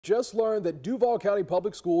Just learned that Duval County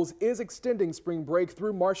Public Schools is extending spring break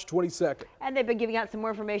through March 22nd. And they've been giving out some more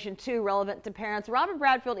information too relevant to parents. Robert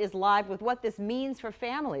Bradfield is live with what this means for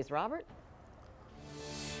families. Robert?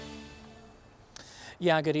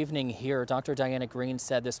 Yeah, good evening here. Dr. Diana Green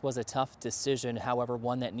said this was a tough decision, however,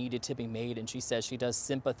 one that needed to be made. And she says she does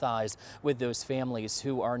sympathize with those families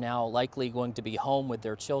who are now likely going to be home with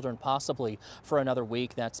their children, possibly for another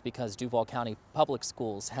week. That's because Duval County Public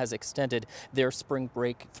Schools has extended their spring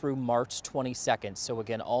break through March 22nd. So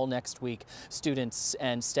again, all next week, students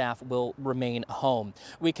and staff will remain home.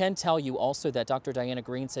 We can tell you also that Dr. Diana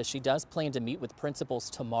Green says she does plan to meet with principals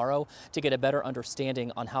tomorrow to get a better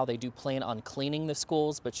understanding on how they do plan on cleaning the schools,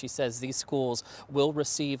 but she says these schools will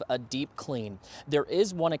receive a deep clean. There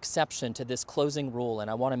is one exception to this closing rule, and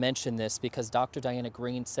I want to mention this because Dr. Diana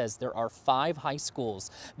Green says there are 5 high schools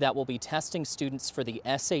that will be testing students for the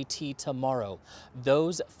SAT tomorrow.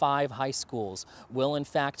 Those 5 high schools will in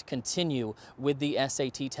fact continue with the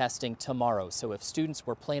SAT testing tomorrow. So if students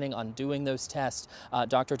were planning on doing those tests,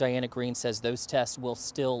 Dr. Diana Green says those tests will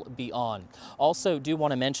still be on. Also, do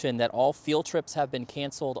want to mention that all field trips have been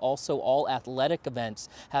canceled. Also, all athletic events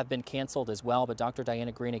have been canceled as well. But Dr.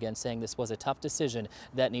 Diana Green again saying this was a tough decision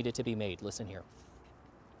that needed to be made. Listen here.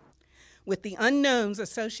 With the unknowns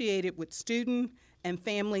associated with student and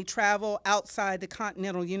family travel outside the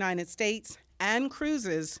continental United States and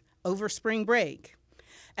cruises over spring break,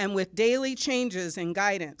 and with daily changes in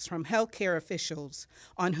guidance from healthcare officials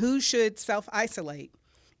on who should self-isolate,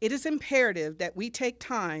 it is imperative that we take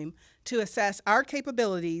time to assess our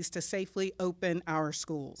capabilities to safely open our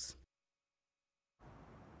schools.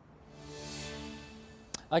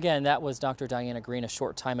 Again, that was Dr. Diana Green a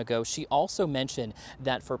short time ago. She also mentioned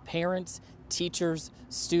that for parents, teachers,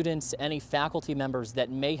 students, any faculty members that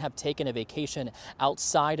may have taken a vacation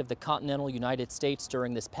outside of the continental United States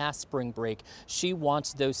during this past spring break, she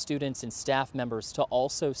wants those students and staff members to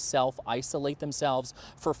also self-isolate themselves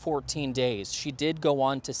for 14 days. She did go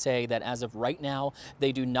on to say that as of right now,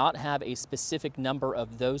 they do not have a specific number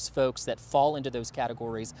of those folks that fall into those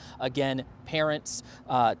categories. Again, parents,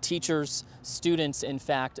 teachers, students, in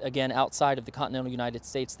fact, again, outside of the continental United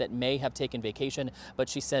States that may have taken vacation, but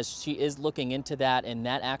she says she is looking into that, and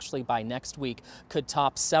that actually by next week could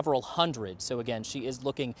top several hundred. So again, she is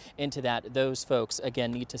looking into that. Those folks,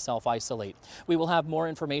 again, need to self-isolate. We will have more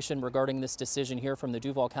information regarding this decision here from the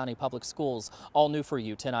Duval County Public Schools, all new for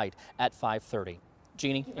you tonight at 5:30.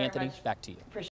 Jeannie, Anthony, back to you.